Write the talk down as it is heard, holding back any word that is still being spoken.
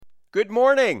Good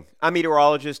morning. I'm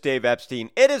meteorologist Dave Epstein.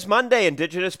 It is Monday,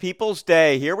 Indigenous Peoples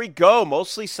Day. Here we go.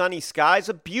 Mostly sunny skies,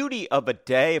 a beauty of a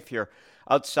day. If you're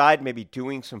outside, maybe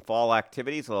doing some fall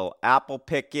activities, a little apple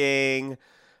picking,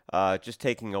 just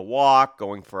taking a walk,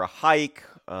 going for a hike.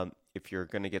 If you're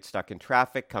going to get stuck in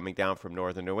traffic coming down from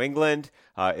northern New England,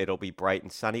 it'll be bright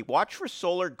and sunny. Watch for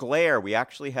solar glare. We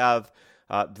actually have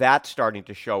that starting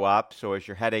to show up. So as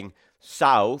you're heading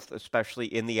south, especially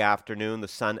in the afternoon, the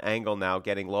sun angle now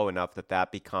getting low enough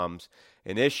that becomes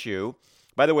an issue.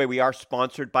 By the way, we are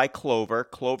sponsored by Clover,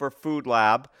 Clover Food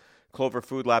Lab.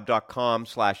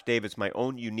 CloverFoodLab.com/Dave is my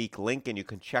own unique link, and you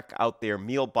can check out their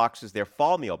meal boxes, their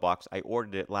fall meal box. I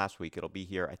ordered it last week. It'll be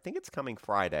here. I think it's coming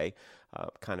Friday.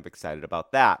 Kind of excited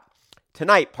about that.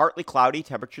 Tonight, partly cloudy,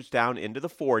 temperatures down into the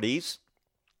 40s.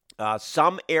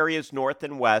 Some areas north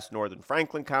and west, northern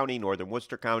Franklin County, northern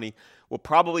Worcester County, will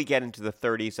probably get into the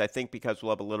 30s. I think because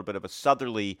we'll have a little bit of a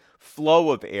southerly flow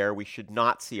of air, we should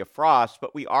not see a frost,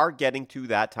 but we are getting to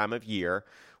that time of year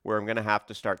where I'm going to have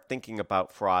to start thinking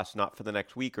about frost, not for the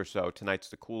next week or so. Tonight's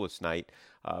the coolest night,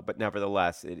 but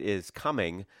nevertheless, it is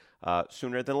coming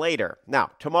sooner than later.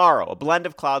 Now, tomorrow, a blend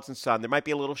of clouds and sun. There might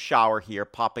be a little shower here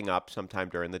popping up sometime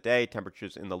during the day.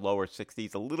 Temperatures in the lower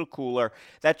 60s, a little cooler.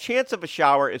 That chance of a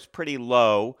shower is pretty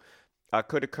low.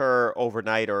 Could occur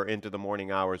overnight or into the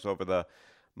morning hours over the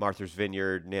Martha's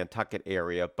Vineyard, Nantucket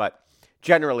area, but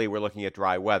generally we're looking at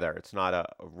dry weather. It's not a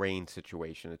rain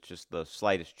situation. It's just the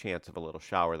slightest chance of a little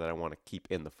shower that I want to keep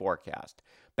in the forecast.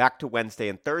 Back to Wednesday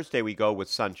and Thursday we go with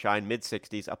sunshine,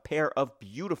 mid-60s, a pair of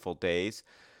beautiful days.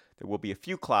 There will be a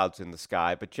few clouds in the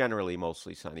sky, but generally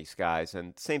mostly sunny skies.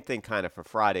 And same thing kind of for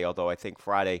Friday, although I think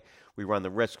Friday we run the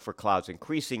risk for clouds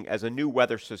increasing as a new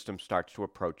weather system starts to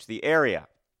approach the area.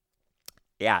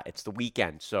 Yeah, it's the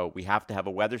weekend, so we have to have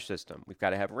a weather system. We've got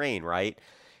to have rain, right?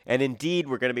 And indeed,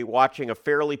 we're going to be watching a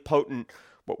fairly potent,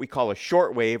 what we call a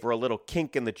short wave, or a little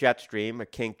kink in the jet stream. A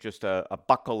kink, just a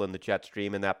buckle in the jet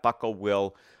stream, and that buckle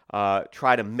will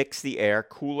try to mix the air,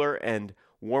 cooler and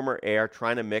warmer air,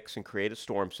 trying to mix and create a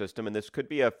storm system. And this could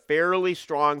be a fairly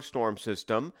strong storm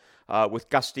system with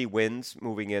gusty winds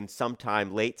moving in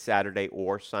sometime late Saturday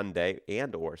or Sunday,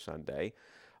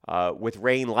 with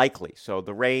rain likely. So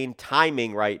the rain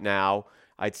timing right now,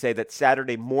 I'd say that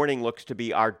Saturday morning looks to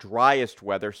be our driest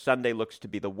weather. Sunday looks to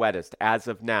be the wettest as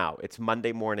of now. It's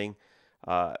Monday morning,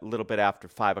 a little bit after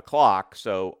 5 o'clock,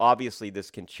 so obviously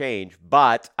this can change,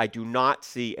 but I do not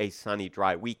see a sunny,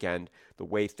 dry weekend the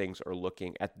way things are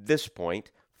looking at this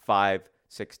point,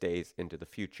 5-6 days into the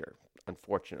future.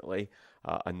 Unfortunately,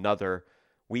 another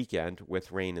weekend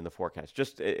with rain in the forecast.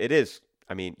 It is,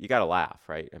 I mean, you got to laugh,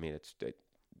 right? I mean,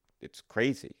 it's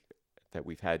crazy that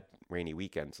we've had rainy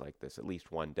weekends like this, at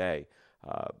least one day,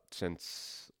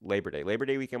 since Labor Day. Labor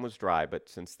Day weekend was dry, but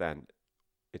since then,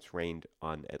 it's rained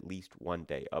on at least one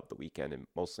day of the weekend, and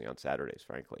mostly on Saturdays,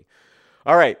 frankly.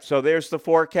 All right, so there's the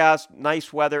forecast.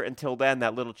 Nice weather until then,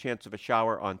 that little chance of a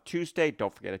shower on Tuesday.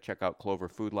 Don't forget to check out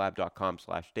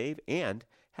cloverfoodlab.com/Dave, and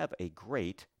have a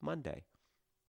great Monday.